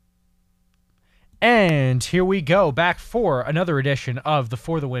And here we go, back for another edition of the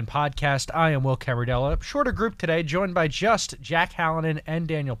For the Win podcast. I am Will Camardella. Shorter group today, joined by just Jack Hallinan and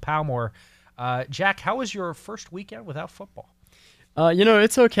Daniel Palmore. Jack, how was your first weekend without football?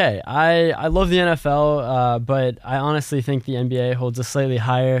 It's okay. I love the NFL, but I honestly think the NBA holds a slightly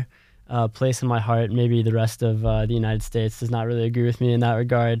higher place in my heart. Maybe the rest of the United States does not really agree with me in that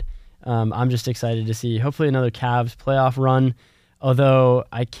regard. I'm just excited to see hopefully another Cavs playoff run, although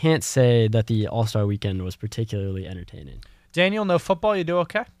I can't say that the All-Star weekend was particularly entertaining. Daniel, no football, you do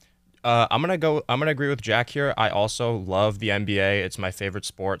okay? I'm gonna agree with Jack here. I also love the NBA. It's my favorite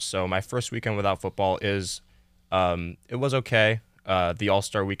sport. So my first weekend without football it was okay. The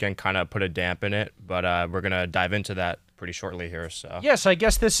All-Star weekend kind of put a damp in it, but we're gonna dive into that pretty shortly here. So yes, I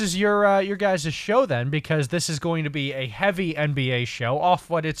guess this is your guys' show then, because this is going to be a heavy NBA show off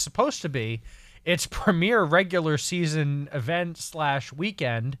what it's supposed to be. Its premier regular season event /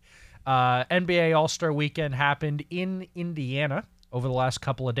 weekend. NBA All-Star Weekend happened in Indiana over the last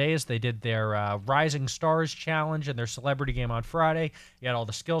couple of days. They did their Rising Stars Challenge and their Celebrity Game on Friday. You had all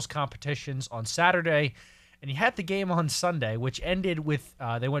the skills competitions on Saturday. And you had the game on Sunday, which ended with,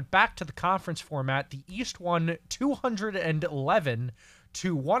 they went back to the conference format. The East won 211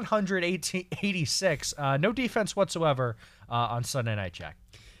 to 186. No defense whatsoever on Sunday night, Jack.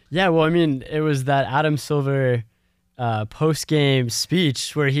 Yeah, well, I mean, it was that Adam Silver post-game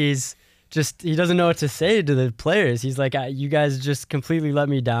speech where he doesn't know what to say to the players. He's like, you guys just completely let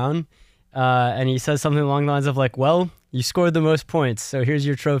me down. And he says something along the lines of like, well, you scored the most points, so here's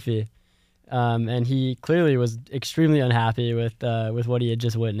your trophy. And he clearly was extremely unhappy with what he had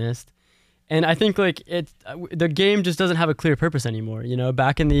just witnessed. And I think the game just doesn't have a clear purpose anymore. You know,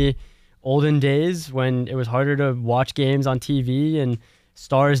 back in the olden days when it was harder to watch games on TV and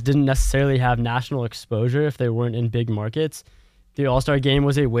stars didn't necessarily have national exposure if they weren't in big markets, the All-Star Game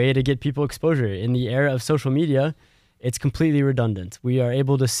was a way to get people exposure. In the era of social media, it's completely redundant. We are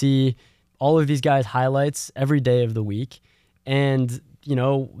able to see all of these guys' highlights every day of the week. And you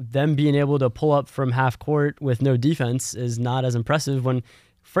know, them being able to pull up from half court with no defense is not as impressive when,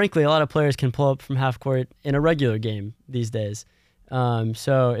 frankly, a lot of players can pull up from half court in a regular game these days.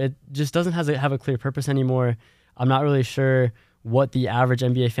 So it just doesn't have a clear purpose anymore. I'm not really sure what the average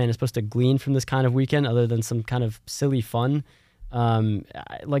NBA fan is supposed to glean from this kind of weekend other than some kind of silly fun.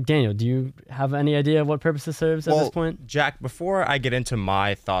 Like Daniel, do you have any idea of what purpose this serves at this point? Jack, before I get into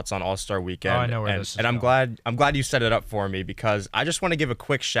my thoughts on All-Star Weekend, I know where this is I'm going. glad you set it up for me, because I just want to give a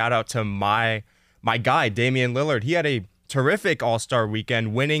quick shout out to my guy Damian Lillard. He had a terrific All-Star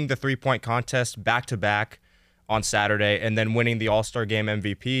Weekend, winning the 3-point contest back-to-back on Saturday, and then winning the All-Star Game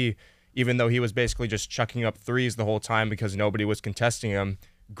MVP, even though he was basically just chucking up threes the whole time because nobody was contesting him.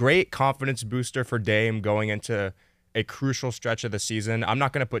 Great confidence booster for Dame going into a crucial stretch of the season. I'm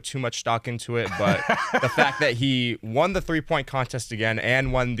not going to put too much stock into it, but the fact that he won the 3-point contest again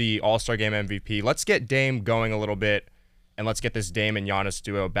and won the All-Star Game MVP, let's get Dame going a little bit, and let's get this Dame and Giannis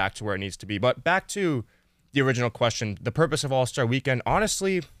duo back to where it needs to be. But back to the original question, the purpose of All-Star Weekend,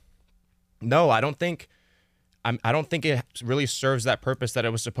 honestly, no, I don't think it really serves that purpose that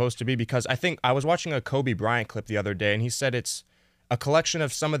it was supposed to be, because I think I was watching a Kobe Bryant clip the other day, and he said it's a collection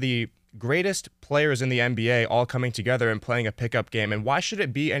of some of the greatest players in the NBA all coming together and playing a pickup game. And why should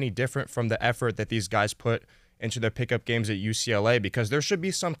it be any different from the effort that these guys put into their pickup games at UCLA? Because there should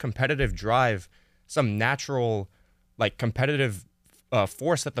be some competitive drive, some natural, competitive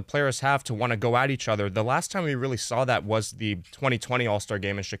force that the players have to want to go at each other. The last time we really saw that was the 2020 All-Star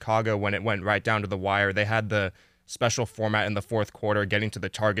Game in Chicago, when it went right down to the wire. They had the special format in the fourth quarter, getting to the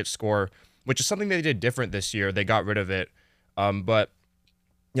target score, which is something they did different this year. They got rid of it. But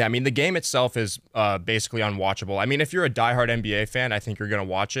yeah, I mean, the game itself is basically unwatchable. I mean, if you're a diehard NBA fan, I think you're going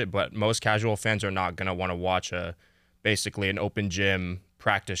to watch it, but most casual fans are not going to want to watch basically an open gym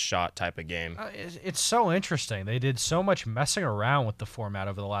practice shot type of game. It's so interesting. They did so much messing around with the format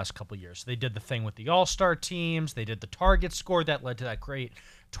over the last couple of years. They did the thing with the All-Star teams. They did the target score that led to that great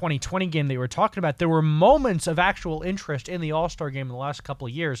 2020 game they were talking about. There were moments of actual interest in the All-Star game in the last couple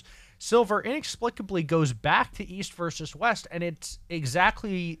of years. Silver inexplicably goes back to East versus West, and it's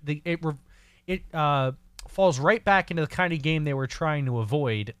exactly it falls right back into the kind of game they were trying to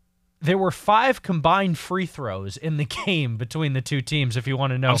avoid. There were 5 combined free throws in the game between the two teams, if you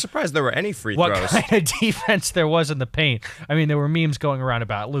want to know. I'm surprised there were any free what throws. What kind of defense there was in the paint. I mean, there were memes going around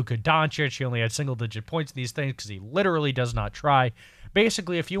about Luka Doncic. He only had single-digit points in these things because he literally does not try.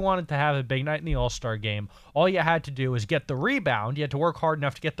 Basically, if you wanted to have a big night in the All-Star game, all you had to do was get the rebound. You had to work hard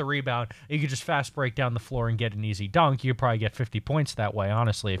enough to get the rebound. You could just fast break down the floor and get an easy dunk. You could probably get 50 points that way,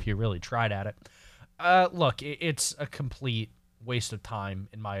 honestly, if you really tried at it. Look, it's a complete waste of time,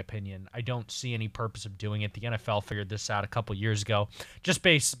 in my opinion. I don't see any purpose of doing it. The NFL figured this out a couple years ago, just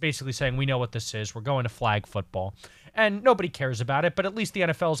basically saying, we know what this is. We're going to flag football. And nobody cares about it, but at least the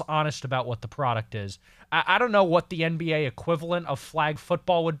NFL is honest about what the product is. I don't know what the NBA equivalent of flag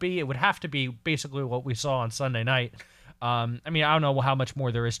football would be. It would have to be basically what we saw on Sunday night. I don't know how much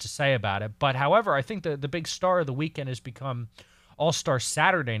more there is to say about it. But however, I think the big star of the weekend has become All-Star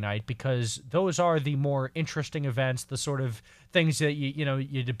Saturday night, because those are the more interesting events, the sort of things that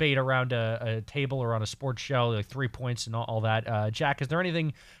you debate around a table or on a sports show, like 3 points and all that. Jack, is there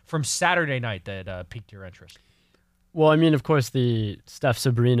anything from Saturday night that piqued your interest? Well, I mean, of course, the Steph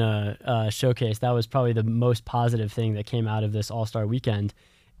Sabrina showcase, that was probably the most positive thing that came out of this All-Star weekend.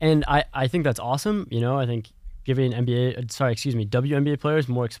 And I think that's awesome. I think giving WNBA players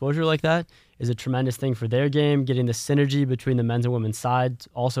more exposure like that is a tremendous thing for their game. Getting the synergy between the men's and women's sides,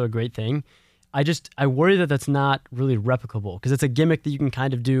 also a great thing. I worry that that's not really replicable, because it's a gimmick that you can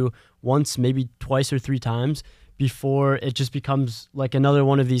kind of do once, maybe twice or 3 times before it just becomes like another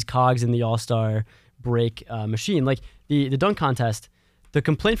one of these cogs in the All-Star break machine. Like the dunk contest, the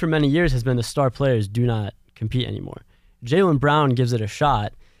complaint for many years has been the star players do not compete anymore. Jaylen Brown gives it a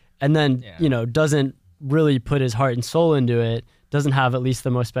shot and then, doesn't really put his heart and soul into it, doesn't have at least the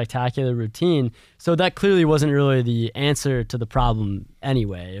most spectacular routine. So that clearly wasn't really the answer to the problem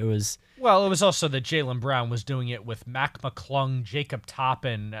anyway. It was also that Jaylen Brown was doing it with Mac McClung, Jacob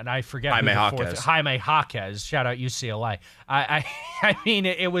Toppin, and I forget Jaime Jaquez. Shout out UCLA. I mean,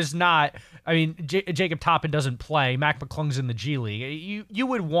 it was not. I mean, Jacob Toppin doesn't play. Mac McClung's in the G League. You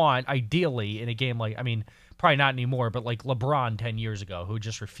would want, ideally, in a game like, probably not anymore, but like LeBron 10 years ago, who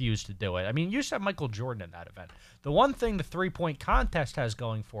just refused to do it. I mean, you used to have Michael Jordan in that event. The one thing the 3-point contest has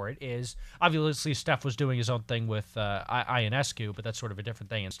going for it is, obviously, Steph was doing his own thing with Ionescu, but that's sort of a different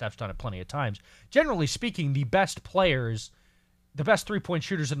thing, and Steph's done it plenty of times. Generally speaking, the best players, the best 3-point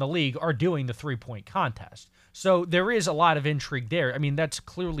shooters in the league are doing the 3-point contest. So there is a lot of intrigue there. I mean, that's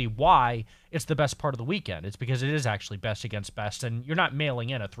clearly why it's the best part of the weekend. It's because it is actually best against best, and you're not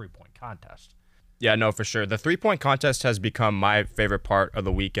mailing in a 3-point contest. Yeah, no, for sure. The 3-point contest has become my favorite part of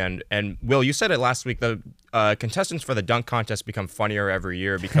the weekend. And Will, you said it last week, the contestants for the dunk contest become funnier every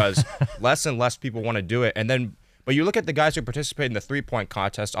year because less and less people want to do it. But you look at the guys who participate in the 3-point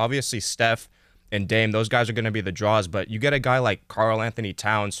contest, obviously Steph and Dame, those guys are going to be the draws. But you get a guy like Karl Anthony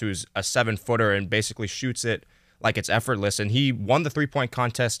Towns, who's a 7-footer and basically shoots it like it's effortless. And he won the 3-point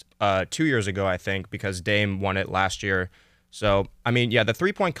contest 2 years ago, I think, because Dame won it last year. So, I mean, yeah, the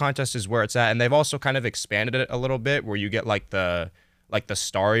 3-point contest is where it's at, and they've also kind of expanded it a little bit, where you get like the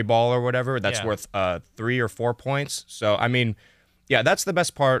starry ball or whatever that's worth 3 or 4 points. So, I mean, yeah, that's the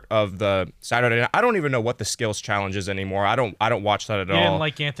best part of the Saturday night. I don't even know what the skills challenge is anymore. I don't watch that at all. You didn't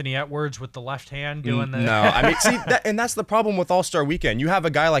like Anthony Edwards with the left hand doing the... No, I mean, see, and that's the problem with All-Star Weekend. You have a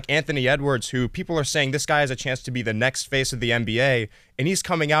guy like Anthony Edwards, who people are saying this guy has a chance to be the next face of the NBA, and he's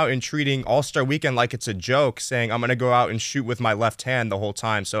coming out and treating All-Star Weekend like it's a joke, saying, I'm going to go out and shoot with my left hand the whole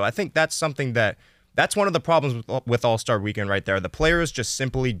time. So I think that's something that's one of the problems with All-Star Weekend right there. The players just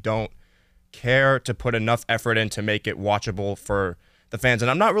simply don't care to put enough effort in to make it watchable for the fans. And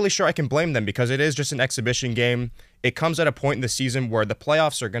I'm not really sure I can blame them, because it is just an exhibition game. It comes at a point in the season where the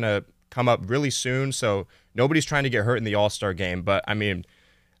playoffs are going to come up really soon, so nobody's trying to get hurt in the All-Star game. But, I mean,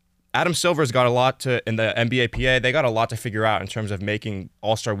 Adam Silver's got a lot in the NBA PA, they got a lot to figure out in terms of making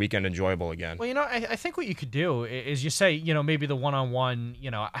All-Star Weekend enjoyable again. Well, I think what you could do is you say, maybe the one-on-one,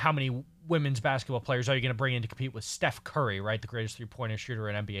 how many women's basketball players are you going to bring in to compete with Steph Curry, right? The greatest three-pointer shooter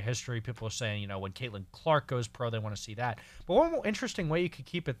in NBA history. People are saying, when Caitlin Clark goes pro, they want to see that. But one more interesting way you could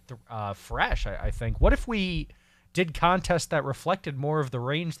keep it fresh, I think, what if we did contests that reflected more of the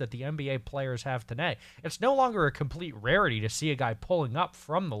range that the NBA players have today? It's no longer a complete rarity to see a guy pulling up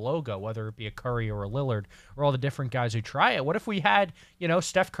from the logo, whether it be a Curry or a Lillard or all the different guys who try it. What if we had,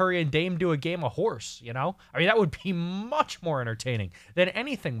 Steph Curry and Dame do a game of horse, I mean, that would be much more entertaining than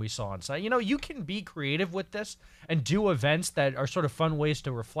anything we saw on site. You can be creative with this and do events that are sort of fun ways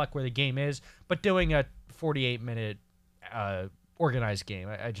to reflect where the game is, but doing a 48-minute organized game,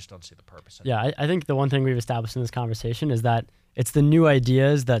 I just don't see the purpose in it. Yeah, I think the one thing we've established in this conversation is that it's the new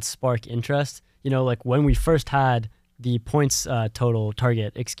ideas that spark interest. Like when we first had the points total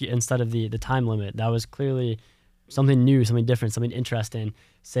target instead of the time limit, that was clearly something new, something different, something interesting.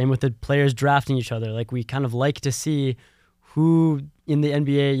 Same with the players drafting each other. Like we kind of like to see who in the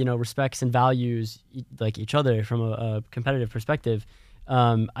NBA, respects and values like each other from a competitive perspective.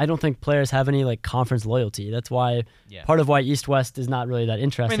 I don't think players have any conference loyalty. That's why part of why East-West is not really that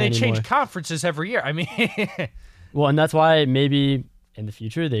interesting they anymore. change conferences every year. I mean, well, and that's why maybe in the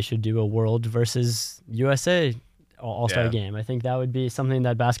future they should do a World versus USA All-Star Yeah. game. I think that would be something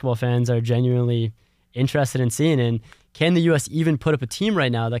that basketball fans are genuinely interested in seeing. And can the U.S. even put up a team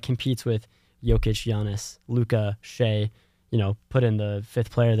right now that competes with Jokic, Giannis, Luka, Shea? Put in the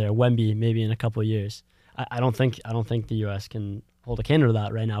fifth player there, Wemby, maybe in a couple of years. I don't think the U.S. can hold a candle to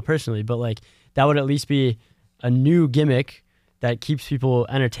that right now, personally. But like that would at least be a new gimmick that keeps people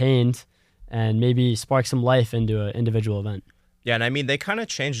entertained and maybe spark some life into an individual event. Yeah, and I mean, they kind of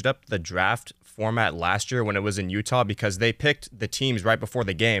changed up the draft format last year when it was in Utah because they picked the teams right before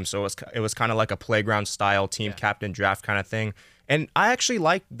the game. So it was kind of like a playground style team captain draft kind of thing. And I actually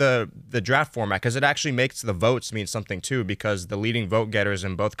like the draft format because it actually makes the votes mean something too, because the leading vote getters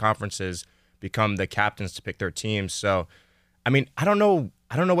in both conferences become the captains to pick their teams. So, I mean, I don't know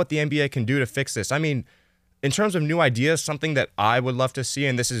what the NBA can do to fix this. I mean, in terms of new ideas, something that I would love to see,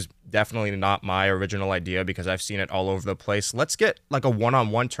 and this is definitely not my original idea because I've seen it all over the place. Let's get like a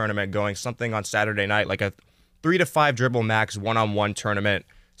one-on-one tournament going, something on Saturday night, like a 3 to 5 dribble max one-on-one tournament.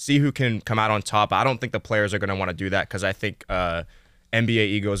 See who can come out on top. I don't think the players are going to want to do that because I think NBA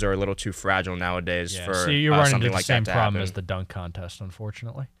egos are a little too fragile nowadays for so you're running something into the like same that to problem happen. as the dunk contest,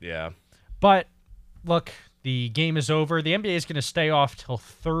 unfortunately. Yeah. But look, the game is over. The NBA is going to stay off till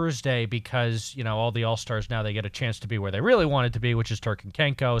Thursday because, all the All-Stars now, they get a chance to be where they really wanted to be, which is Turk and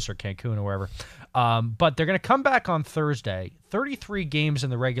Cancos or Cancun or wherever. But they're going to come back on Thursday, 33 games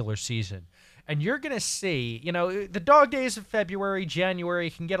in the regular season. And you're going to see, the dog days of February, January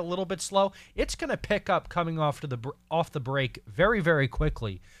can get a little bit slow. It's going to pick up coming off the break very, very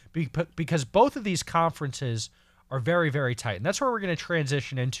quickly because both of these conferences are very, very tight. And that's where we're going to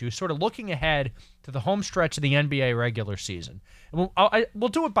transition into, sort of looking ahead to the home stretch of the NBA regular season. And we'll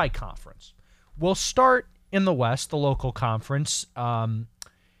do it by conference. We'll start in the West, the local conference.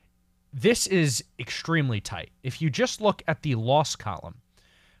 This is extremely tight. If you just look at the loss column,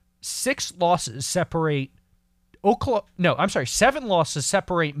 7 losses separate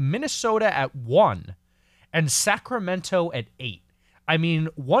Minnesota at 1 and Sacramento at 8. I mean,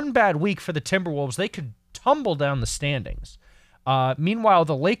 one bad week for the Timberwolves, they could tumble down the standings. Meanwhile,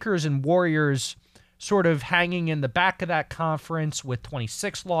 the Lakers and Warriors sort of hanging in the back of that conference with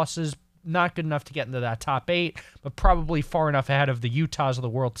 26 losses, not good enough to get into that top 8, but probably far enough ahead of the Utahs of the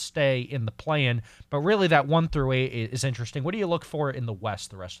world to stay in the play-in. But really, that 1 through 8 is interesting. What do you look for in the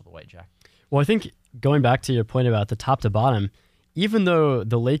West the rest of the way, Jack? Well, I think going back to your point about the top to bottom, even though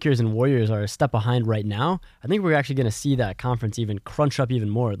the Lakers and Warriors are a step behind right now, I think we're actually going to see that conference even crunch up even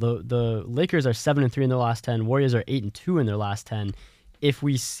more. The Lakers are 7-3 in their last 10. Warriors are 8-2 in their last 10. If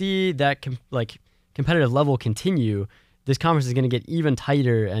we see that competitive level continue, this conference is going to get even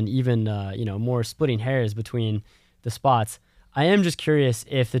tighter and even more splitting hairs between the spots. I am just curious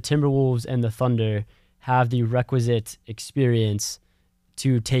if the Timberwolves and the Thunder have the requisite experience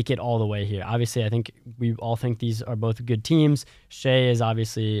to take it all the way here. Obviously, I think we all think these are both good teams. Shea is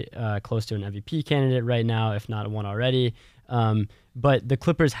obviously close to an MVP candidate right now, if not one already. But the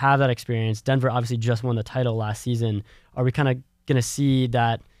Clippers have that experience. Denver obviously just won the title last season. Are we kind of going to see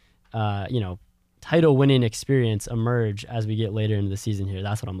that, title-winning experience emerge as we get later into the season here?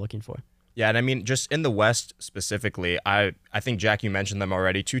 That's what I'm looking for. Yeah, and I mean, just in the West specifically, I think, Jack, you mentioned them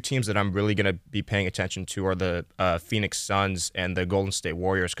already. 2 teams that I'm really going to be paying attention to are the Phoenix Suns and the Golden State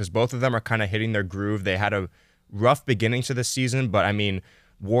Warriors, because both of them are kind of hitting their groove. They had a rough beginning to the season, but I mean,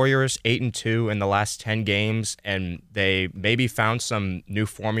 Warriors 8-2 in the last 10 games, and they maybe found some new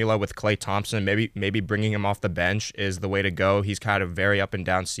formula with Klay Thompson. Maybe bringing him off the bench is the way to go. He's had a very up and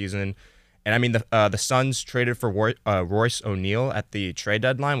down season. And I mean, the Suns traded for Royce O'Neal at the trade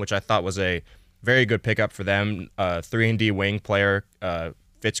deadline, which I thought was a very good pickup for them. 3-and-D wing player,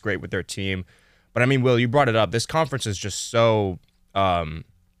 fits great with their team. But I mean, Will, you brought it up. This conference is just so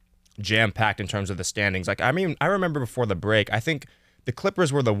jam-packed in terms of the standings. Like, I mean, I remember before the break, I think the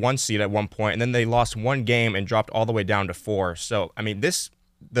Clippers were the 1 seed at one point, and then they lost 1 game and dropped all the way down to 4. So, I mean,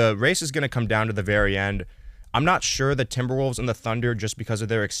 the race is going to come down to the very end. I'm not sure the Timberwolves and the Thunder, just because of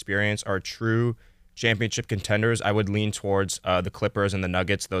their experience, are true championship contenders. I would lean towards the Clippers and the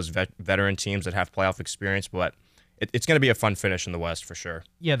Nuggets, those veteran teams that have playoff experience. But it's going to be a fun finish in the West for sure.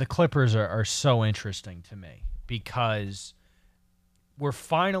 Yeah, the Clippers are so interesting to me because we're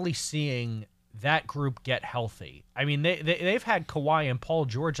finally seeing that group get healthy. I mean, they've had Kawhi and Paul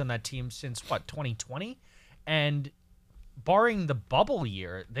George on that team since, 2020? And barring the bubble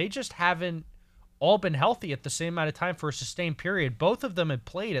year, they just haven't all been healthy at the same amount of time for a sustained period. Both of them had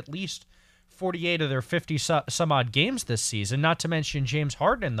played at least 48 of their 50 some odd games this season, not to mention James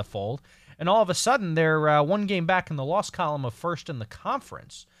Harden in the fold. And all of a sudden, they're 1 game back in the loss column of first in the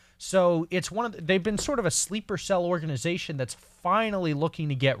conference. So it's they've been sort of a sleeper cell organization that's finally looking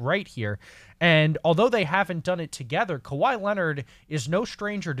to get right here. And although they haven't done it together, Kawhi Leonard is no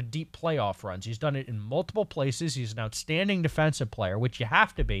stranger to deep playoff runs. He's done it in multiple places. He's an outstanding defensive player, which you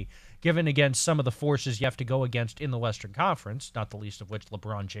have to be, given against some of the forces you have to go against in the Western Conference, not the least of which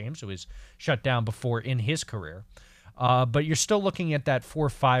LeBron James, who was shut down before in his career. But you're still looking at that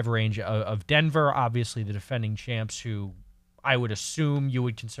 4-5 range of Denver, obviously the defending champs, who I would assume you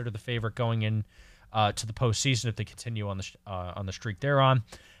would consider the favorite going in to the postseason if they continue on the streak they're on.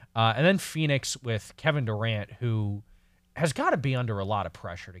 And then Phoenix with Kevin Durant, who has got to be under a lot of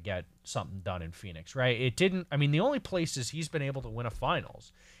pressure to get something done in Phoenix, right? The only places he's been able to win a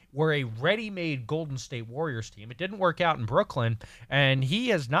finals were a ready-made Golden State Warriors team. It didn't work out in Brooklyn, and he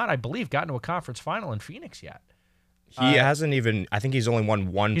has not, I believe, gotten to a conference final in Phoenix yet. He hasn't even. I think he's only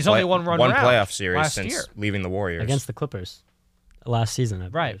won one. He's only won one playoff series since year. Leaving the Warriors against the Clippers last season. I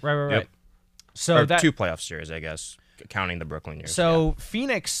believe. Right. Yep. So two playoff series, I guess, counting the Brooklyn years. So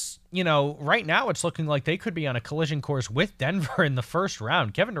Phoenix, right now it's looking like they could be on a collision course with Denver in the first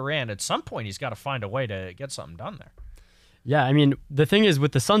round. Kevin Durant, at some point, he's got to find a way to get something done there. Yeah, the thing is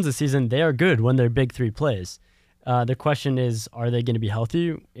with the Suns this season, they are good when their big three plays. The question is, are they going to be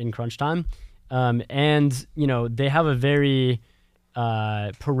healthy in crunch time? And they have a very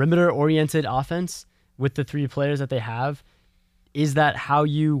perimeter-oriented offense with the three players that they have. Is that how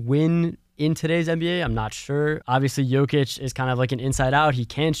you win in today's NBA? I'm not sure. Obviously, Jokic is kind of like an inside-out. He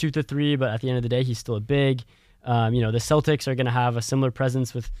can shoot the three, but at the end of the day, he's still a big. The Celtics are going to have a similar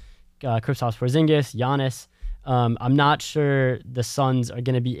presence with Kristaps Porzingis, Giannis. I'm not sure the Suns are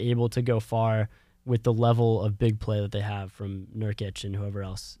going to be able to go far with the level of big play that they have from Nurkic and whoever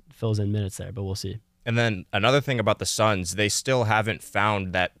else fills in minutes there, but we'll see. And then another thing about the Suns, they still haven't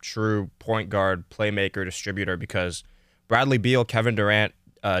found that true point guard, playmaker, distributor, because Bradley Beal, Kevin Durant,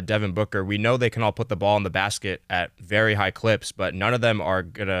 Devin Booker, we know they can all put the ball in the basket at very high clips, but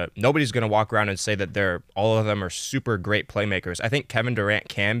nobody's gonna walk around and say that all of them are super great playmakers. I think Kevin Durant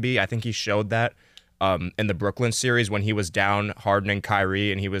can be. I think he showed that in the Brooklyn series when he was down Harden and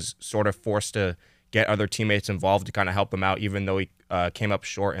Kyrie, and he was sort of forced to get other teammates involved to kind of help him out, even though he came up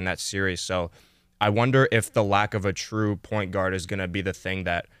short in that series. So I wonder if the lack of a true point guard is going to be the thing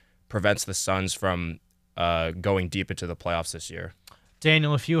that prevents the Suns from going deep into the playoffs this year.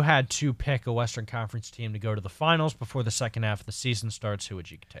 Daniel, if you had to pick a Western Conference team to go to the finals before the second half of the season starts, who would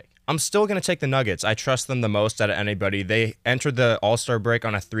you take? I'm still going to take the Nuggets. I trust them the most out of anybody. They entered the All-Star break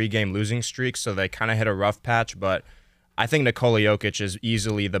on a 3-game losing streak, so they kind of hit a rough patch, but I think Nikola Jokic is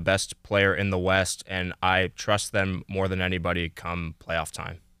easily the best player in the West, and I trust them more than anybody come playoff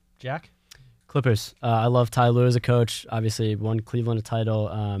time. Jack? Clippers. I love Ty Lue as a coach. Obviously, won Cleveland a title.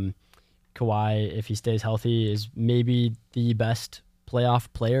 Kawhi, if he stays healthy, is maybe the best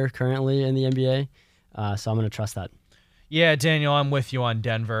playoff player currently in the NBA. So I'm going to trust that. Yeah, Daniel, I'm with you on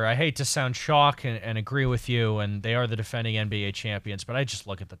Denver. I hate to sound shock and agree with you, and they are the defending NBA champions, but I just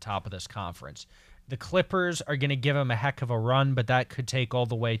look at the top of this conference. The Clippers are going to give them a heck of a run, but that could take all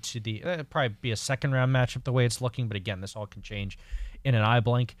the way to probably be a second-round matchup the way it's looking, but again, this all can change in an eye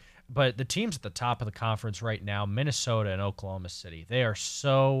blink. But the teams at the top of the conference right now, Minnesota and Oklahoma City, they are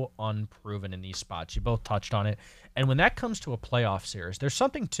so unproven in these spots. You both touched on it. And when that comes to a playoff series, there's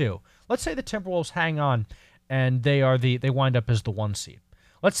something too. Let's say the Timberwolves hang on and they wind up as the 1 seed.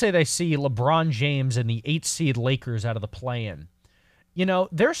 Let's say they see LeBron James and the 8 seed Lakers out of the play-in.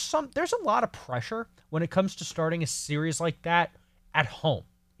 There's a lot of pressure when it comes to starting a series like that at home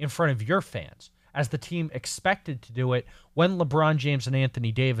in front of your fans, as the team expected to do it when LeBron James and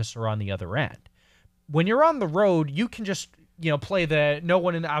Anthony Davis are on the other end. When you're on the road, you can just, play the no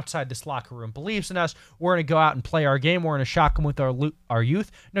one outside this locker room believes in us. We're going to go out and play our game. We're going to shock them with our youth.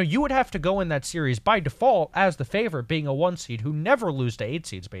 No, you would have to go in that series by default as the favorite, being a 1 seed who never lose to 8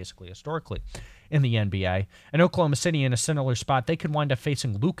 seeds, basically, historically, in the NBA. And Oklahoma City in a similar spot, they could wind up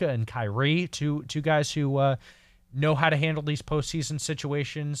facing Luka and Kyrie, two guys who know how to handle these postseason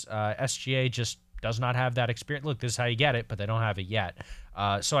situations. SGA just does not have that experience. Look, this is how you get it, but they don't have it yet.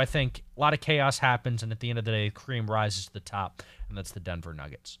 So I think a lot of chaos happens, and at the end of the day, cream rises to the top, and that's the Denver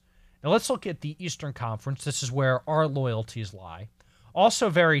Nuggets. Now let's look at the Eastern Conference. This is where our loyalties lie. Also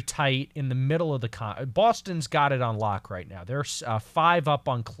very tight in the middle of the Boston's got it on lock right now. They're 5 up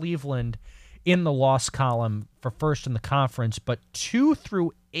on Cleveland in the loss column for first in the conference, but 2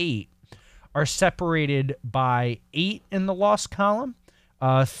 through 8 are separated by 8 in the loss column.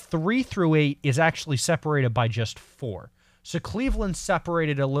 3 through 8 is actually separated by just 4. So Cleveland's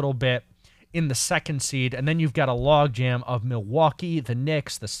separated a little bit in the 2nd seed, and then you've got a logjam of Milwaukee, the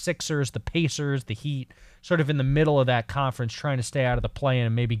Knicks, the Sixers, the Pacers, the Heat, sort of in the middle of that conference, trying to stay out of the play-in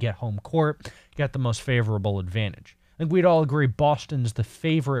and maybe get home court, get the most favorable advantage. I think we'd all agree Boston's the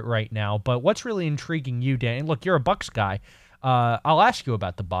favorite right now, but what's really intriguing you, Dan? Look, you're a Bucks guy. I'll ask you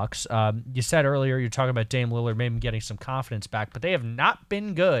about the Bucks. You said earlier you're talking about Dame Lillard maybe getting some confidence back, but they have not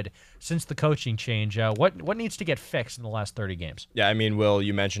been good since the coaching change. What needs to get fixed in the last 30 games? Yeah, I mean, Will,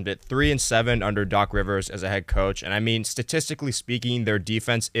 you mentioned it. 3-7 under Doc Rivers as a head coach, and I mean, statistically speaking, their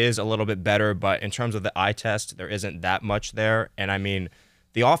defense is a little bit better, but in terms of the eye test, there isn't that much there. And I mean,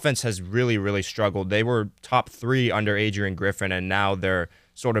 the offense has really, really struggled. They were top 3 under Adrian Griffin, and now they're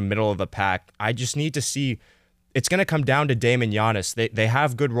sort of middle of the pack. I just need to see. It's going to come down to Dame and Giannis. They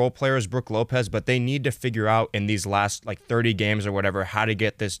have good role players, Brook Lopez, but they need to figure out in these last 30 games or whatever how to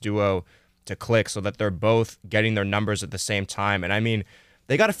get this duo to click so that they're both getting their numbers at the same time. And I mean,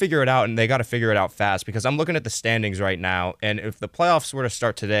 they got to figure it out, and they got to figure it out fast, because I'm looking at the standings right now, and if the playoffs were to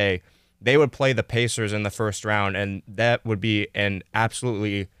start today, they would play the Pacers in the first round, and that would be an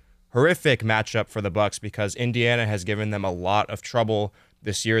absolutely horrific matchup for the Bucks because Indiana has given them a lot of trouble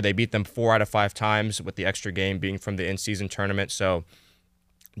this year. They beat them 4 out of 5 times, with the extra game being from the in-season tournament. So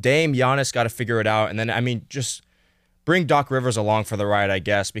Dame, Giannis got to figure it out. And then, I mean, just bring Doc Rivers along for the ride, I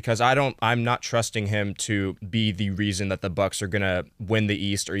guess, because I'm not trusting him to be the reason that the Bucks are going to win the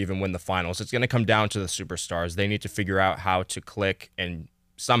East or even win the finals. It's going to come down to the superstars. They need to figure out how to click and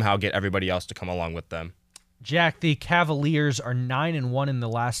somehow get everybody else to come along with them. Jack, the Cavaliers are 9-1 in the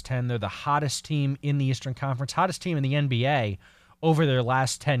last 10. They're the hottest team in the Eastern Conference, hottest team in the NBA. Over their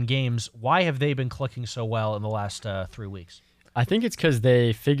last 10 games. Why have they been clicking so well in the last 3 weeks? I think it's because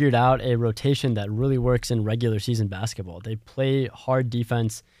they figured out a rotation that really works in regular season basketball. They play hard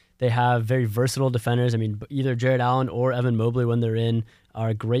defense. They have very versatile defenders. I mean, either Jared Allen or Evan Mobley, when they're in, are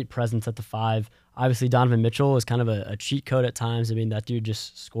a great presence at the 5. Obviously, Donovan Mitchell is kind of a cheat code at times. I mean, that dude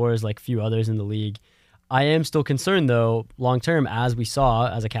just scores like few others in the league. I am still concerned, though, long-term, as we saw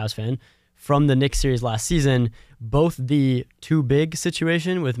as a Cavs fan, from the Knicks series last season, both the 2 big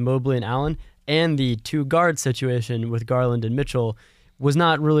situation with Mobley and Allen and the 2 guard situation with Garland and Mitchell was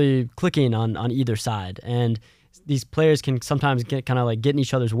not really clicking on either side. And these players can sometimes get in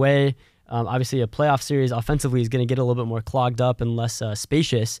each other's way. Obviously, a playoff series offensively is going to get a little bit more clogged up and less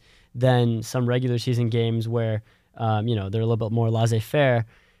spacious than some regular season games where they're a little bit more laissez-faire.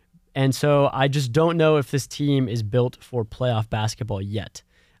 And so I just don't know if this team is built for playoff basketball yet.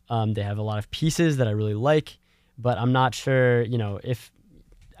 They have a lot of pieces that I really like, but I'm not sure, if,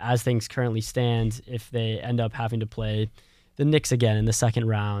 as things currently stand, if they end up having to play the Knicks again in the second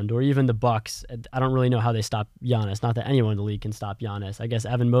round, or even the Bucks. I don't really know how they stop Giannis. Not that anyone in the league can stop Giannis. I guess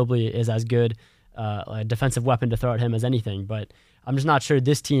Evan Mobley is as good a defensive weapon to throw at him as anything, but I'm just not sure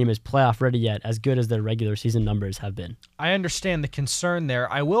this team is playoff ready yet, as good as their regular season numbers have been. I understand the concern there.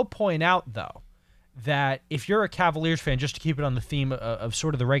 I will point out, though, that if you're a Cavaliers fan, just to keep it on the theme of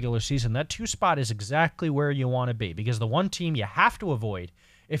sort of the regular season, that 2 spot is exactly where you want to be, because the one team you have to avoid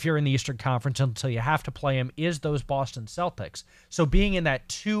if you're in the Eastern Conference until you have to play them is those Boston Celtics. So being in that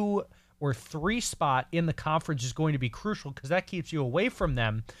 2 or 3 spot in the conference is going to be crucial, because that keeps you away from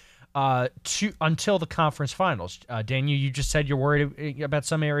them until the conference finals. Daniel, you just said you're worried about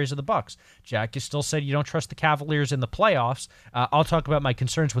some areas of the Bucks. Jack, you still said you don't trust the Cavaliers in the playoffs. I'll talk about my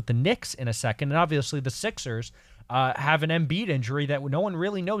concerns with the Knicks in a second, and obviously the Sixers have an Embiid injury that no one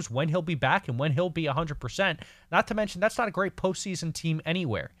really knows when he'll be back and when he'll be 100%. Not to mention, that's not a great postseason team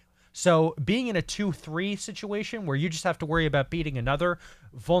anywhere. So being in a 2-3 situation where you just have to worry about beating another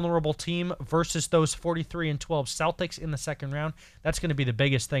vulnerable team versus those 43-12 Celtics in the second round, that's going to be the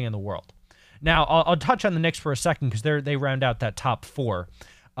biggest thing in the world. Now, I'll touch on the Knicks for a second, because they round out that top 4.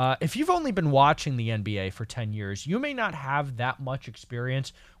 If you've only been watching the NBA for 10 years, you may not have that much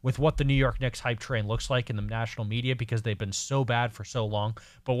experience with what the New York Knicks hype train looks like in the national media, because they've been so bad for so long.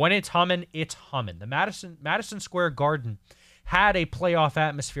 But when it's humming, it's humming. The Madison Square Garden had a playoff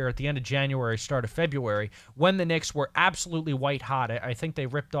atmosphere at the end of January, start of February, when the Knicks were absolutely white hot. I think they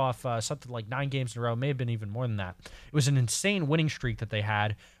ripped off something like 9 games in a row, may have been even more than that. It was an insane winning streak that they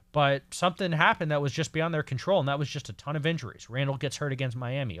had, but something happened that was just beyond their control, and that was just a ton of injuries. Randall gets hurt against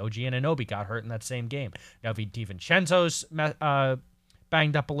Miami. OG Anunoby got hurt in that same game. Now DiVincenzo's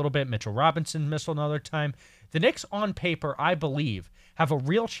banged up a little bit. Mitchell Robinson missed another time. The Knicks, on paper, I believe, have a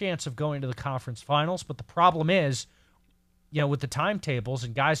real chance of going to the conference finals, but the problem is, with the timetables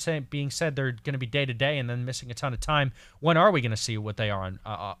and guys being said they're going to be day to day and then missing a ton of time, when are we going to see what they are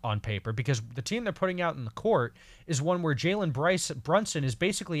on paper? Because the team they're putting out in the court is one where Jalen Brunson is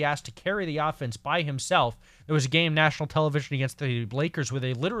basically asked to carry the offense by himself. There was a game national television against the Lakers where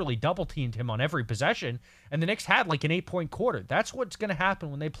they literally double teamed him on every possession, and the Knicks had like an 8-point quarter. That's what's going to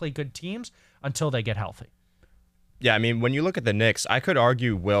happen when they play good teams until they get healthy. Yeah, I mean, when you look at the Knicks, I could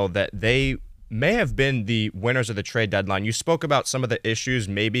argue, Will, that they may have been the winners of the trade deadline. You spoke about some of the issues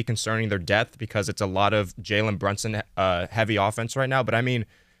maybe concerning their depth because it's a lot of Jalen Brunson heavy offense right now. But I mean,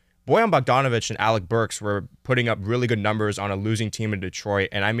 Bojan Bogdanovic and Alec Burks were putting up really good numbers on a losing team in Detroit.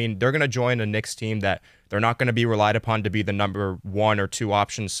 And I mean, they're going to join a Knicks team that they're not going to be relied upon to be the number 1 or 2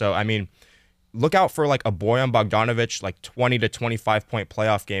 option. So, I mean, look out for like a Bojan Bogdanovic, like 20 to 25 point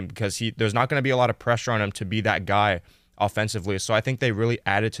playoff game because there's not going to be a lot of pressure on him to be that guy offensively. So I think they really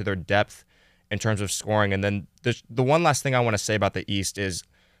added to their depth in terms of scoring. And then the one last thing I want to say about the East is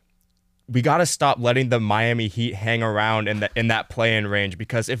we got to stop letting the Miami Heat hang around in that play-in range,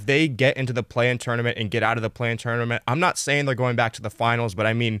 because if they get into the play-in tournament and get out of the play-in tournament, I'm not saying they're going back to the finals, but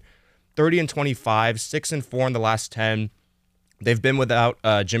I mean 30-25, 6-4 in the last 10. They've been without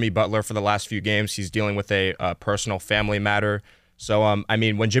Jimmy Butler for the last few games. He's dealing with a personal family matter. So, I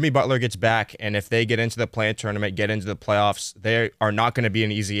mean, when Jimmy Butler gets back and if they get into the play-in tournament, get into the playoffs, they are not going to be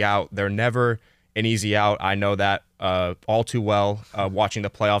an easy out. They're never an easy out. I know that all too well watching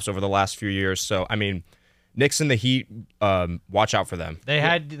the playoffs over the last few years. So, I mean, Knicks and the Heat, watch out for them. They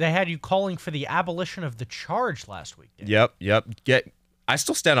had you calling for the abolition of the charge last week. Yep. I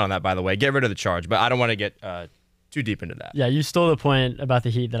still stand on that, by the way. Get rid of the charge, but I don't want to get too deep into that. Yeah, you stole the point about the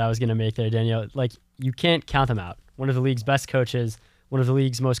Heat that I was going to make there, Daniel. Like, you can't count them out. One of the league's best coaches, one of the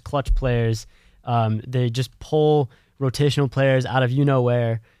league's most clutch players. They just pull rotational players out of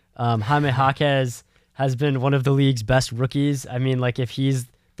you-know-where. Jaime Jaquez has been one of the league's best rookies. I mean, like, if he's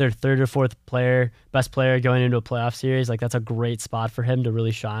their third or fourth best player going into a playoff series, like, that's a great spot for him to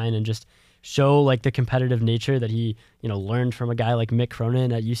really shine and just show, like, the competitive nature that he, learned from a guy like Mick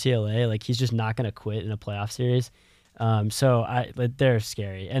Cronin at UCLA. Like, he's just not going to quit in a playoff series. They're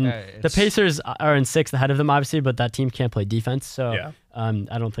scary. And the Pacers are in 6th ahead of them, obviously, but that team can't play defense. So yeah.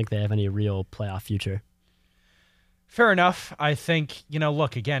 I don't think they have any real playoff future. Fair enough. I think,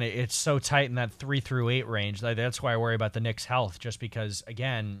 look, again, it's so tight in that 3 through 8 range. That's why I worry about the Knicks' health, just because,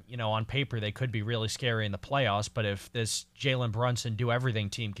 again, on paper, they could be really scary in the playoffs. But if this Jalen Brunson do-everything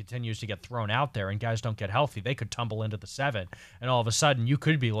team continues to get thrown out there and guys don't get healthy, they could tumble into the 7. And all of a sudden, you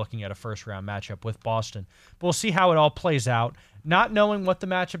could be looking at a first-round matchup with Boston. But we'll see how it all plays out. Not knowing what the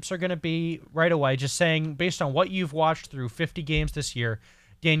matchups are going to be right away, just saying, based on what you've watched through 50 games this year,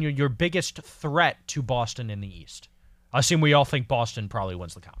 Daniel, your biggest threat to Boston in the East? I assume we all think Boston probably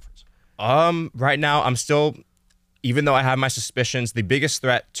wins the conference. Right now, I'm still, even though I have my suspicions, the biggest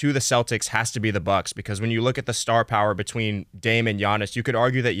threat to the Celtics has to be the Bucks, because when you look at the star power between Dame and Giannis, you could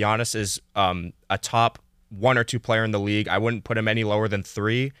argue that Giannis is a top 1 or 2 player in the league. I wouldn't put him any lower than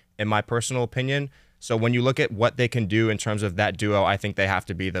 3, in my personal opinion. So when you look at what they can do in terms of that duo, I think they have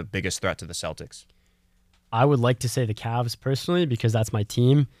to be the biggest threat to the Celtics. I would like to say the Cavs personally, because that's my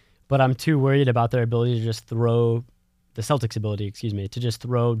team, but I'm too worried about their ability to just throw the Celtics' ability, to just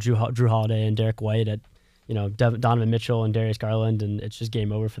throw Drew Holiday and Derek White at, Donovan Mitchell and Darius Garland, and it's just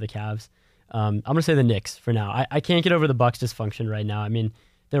game over for the Cavs. I'm going to say the Knicks for now. I can't get over the Bucks' dysfunction right now. I mean,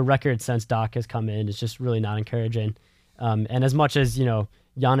 their record since Doc has come in is just really not encouraging. And as much as,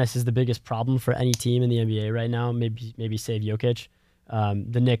 Giannis is the biggest problem for any team in the NBA right now, maybe save Jokic,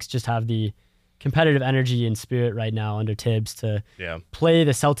 the Knicks just have the competitive energy and spirit right now under Tibbs to play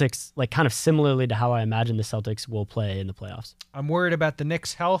the Celtics like kind of similarly to how I imagine the Celtics will play in the playoffs. I'm worried about the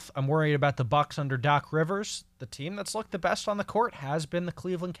Knicks' health. I'm worried about the Bucks under Doc Rivers. The team that's looked the best on the court has been the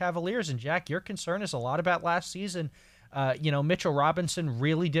Cleveland Cavaliers. And Jack, your concern is a lot about last season. Mitchell Robinson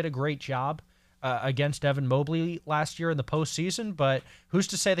really did a great job against Evan Mobley last year in the postseason, but who's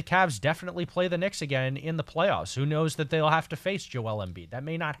to say the Cavs definitely play the Knicks again in the playoffs? Who knows that they'll have to face Joel Embiid? That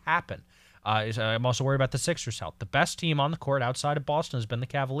may not happen. I'm also worried about the Sixers' health. The best team on the court outside of Boston has been the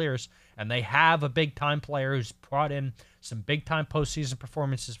Cavaliers, and they have a big-time player who's brought in some big-time postseason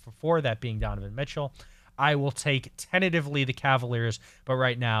performances before, that being Donovan Mitchell. I will take tentatively the Cavaliers, but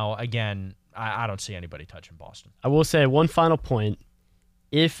right now, again, I don't see anybody touching Boston. I will say one final point.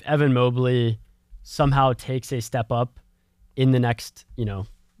 If Evan Mobley somehow takes a step up in the next,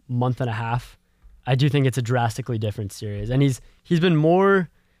 month and a half, I do think it's a drastically different series. And he's been more...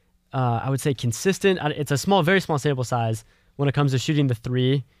 I would say consistent. It's a very small sample size when it comes to shooting the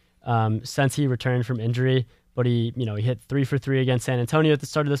 3 since he returned from injury. But he hit 3 for 3 against San Antonio at the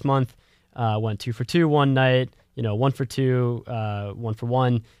start of this month. Went 2 for 2 one night. 1 for 2, 1 for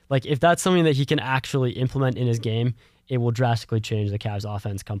 1. Like, if that's something that he can actually implement in his game, it will drastically change the Cavs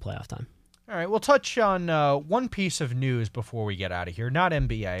offense come playoff time. All right, we'll touch on one piece of news before we get out of here. Not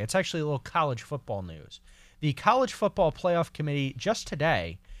NBA. It's actually a little college football news. The College Football Playoff Committee just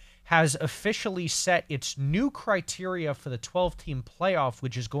today has officially set its new criteria for the 12-team playoff,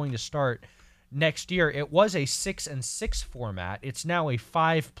 which is going to start next year. It was a 6-6 format. It's now a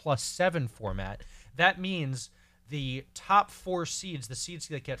 5+7 format. That means the top 4 seeds, the seeds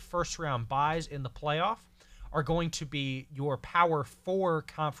that get first-round byes in the playoff, are going to be your Power 4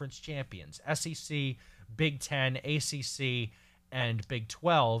 conference champions, SEC, Big Ten, ACC, and Big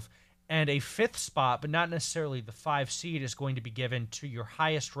 12. And a 5th spot, but not necessarily the 5 seed, is going to be given to your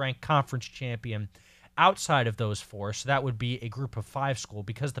highest-ranked conference champion outside of those 4. So that would be a group of 5 school.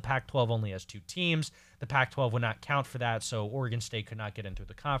 Because the Pac-12 only has 2 teams, the Pac-12 would not count for that, so Oregon State could not get in through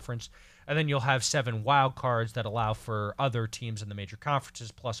the conference. And then you'll have 7 wild cards that allow for other teams in the major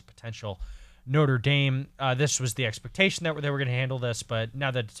conferences, plus a potential Notre Dame. This was the expectation that they were going to handle this, but now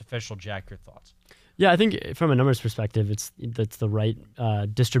that it's official, Jack, your thoughts? Yeah, I think from a numbers perspective, that's the right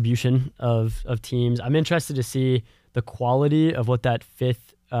distribution of teams. I'm interested to see the quality of what that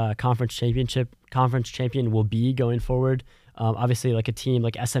 5th conference champion will be going forward. Obviously, like a team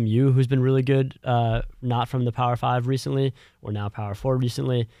like SMU, who's been really good, not from the Power 5 recently, or now Power 4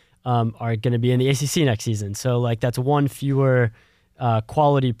 recently, are going to be in the ACC next season. So like that's one fewer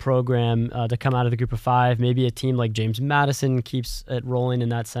quality program to come out of the group of 5. Maybe a team like James Madison keeps it rolling in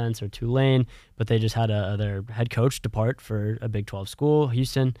that sense, or Tulane, but they just had their head coach depart for a Big 12 school,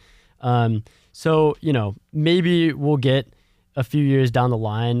 Houston. So, maybe we'll get a few years down the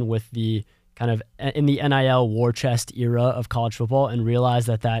line with the kind of in the NIL war chest era of college football and realize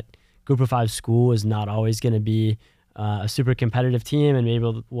that group of 5 school is not always going to be a super competitive team, and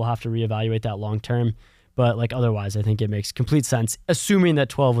maybe we'll have to reevaluate that long term. But like otherwise, I think it makes complete sense, assuming that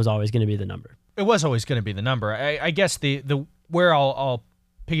 12 was always going to be the number. It was always going to be the number. I guess the where I'll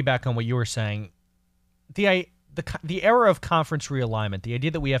piggyback on what you were saying, the era of conference realignment, the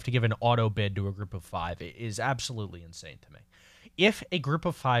idea that we have to give an auto bid to a group of 5 is absolutely insane to me. If a group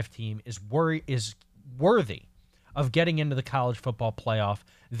of 5 team is worthy of getting into the college football playoff,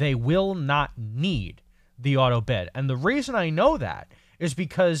 they will not need the auto bid. And the reason I know that is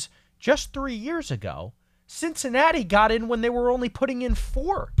because just 3 years ago, Cincinnati got in when they were only putting in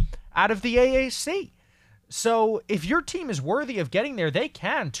 4 out of the AAC. So if your team is worthy of getting there, they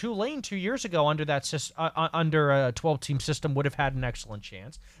can. Tulane 2 years ago under a 12-team system would have had an excellent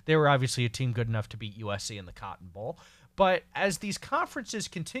chance. They were obviously a team good enough to beat USC in the Cotton Bowl. But as these conferences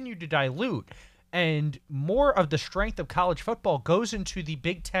continue to dilute and more of the strength of college football goes into the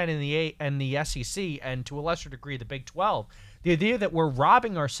Big Ten and the SEC, and to a lesser degree the Big 12, the idea that we're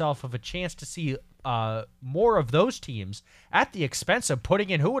robbing ourselves of a chance to see more of those teams at the expense of putting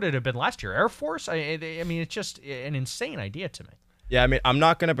in, who would it have been last year? Air Force? I mean, it's just an insane idea to me. Yeah, I mean, I'm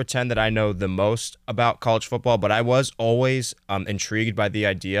not going to pretend that I know the most about college football, but I was always intrigued by the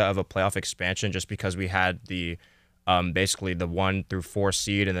idea of a playoff expansion just because we had the basically the 1 through 4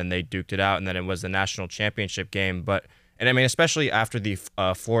 seed, and then they duked it out, and then it was the national championship game. And I mean, especially after the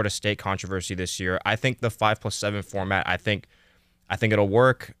Florida State controversy this year, I think the 5+7 format, I think it'll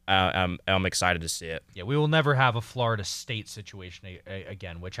work. I'm excited to see it. Yeah, we will never have a Florida State situation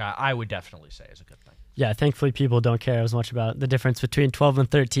again, which I would definitely say is a good thing. Yeah, thankfully people don't care as much about the difference between 12 and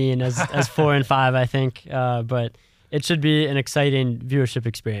 13 as 4 and 5, I think. But it should be an exciting viewership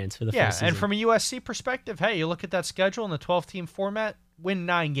experience for the first season. And from a USC perspective, hey, you look at that schedule in the 12-team format, win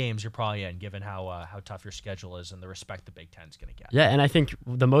 9 games, you're probably in, given how tough your schedule is and the respect the Big Ten's going to get. Yeah, and I think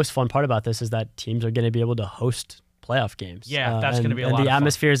the most fun part about this is that teams are going to be able to host playoff games. Yeah, that's going to be a lot of fun. And the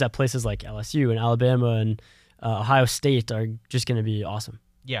atmospheres at places like LSU and Alabama and Ohio State are just going to be awesome.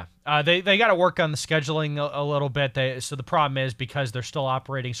 Yeah, they got to work on the scheduling a little bit. So the problem is, because they're still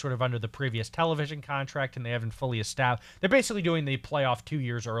operating sort of under the previous television contract and they haven't fully established, they're basically doing the playoff 2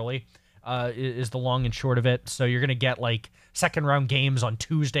 years early, is the long and short of it. So you're going to get like second round games on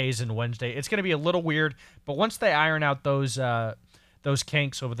Tuesdays and Wednesday. It's going to be a little weird, but once they iron out those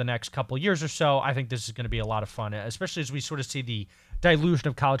kinks over the next couple of years or so, I think this is going to be a lot of fun, especially as we sort of see the dilution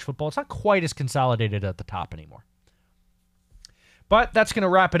of college football. It's not quite as consolidated at the top anymore. But that's going to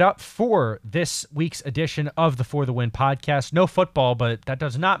wrap it up for this week's edition of the For the Win podcast. No football, but that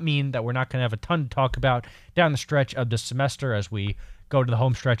does not mean that we're not going to have a ton to talk about down the stretch of this semester as we go to the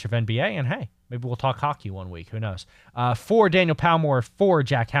home stretch of NBA. And hey, maybe we'll talk hockey one week. Who knows? For Daniel Palmore, for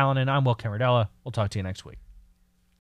Jack Hallinan, I'm Will Camardella. We'll talk to you next week.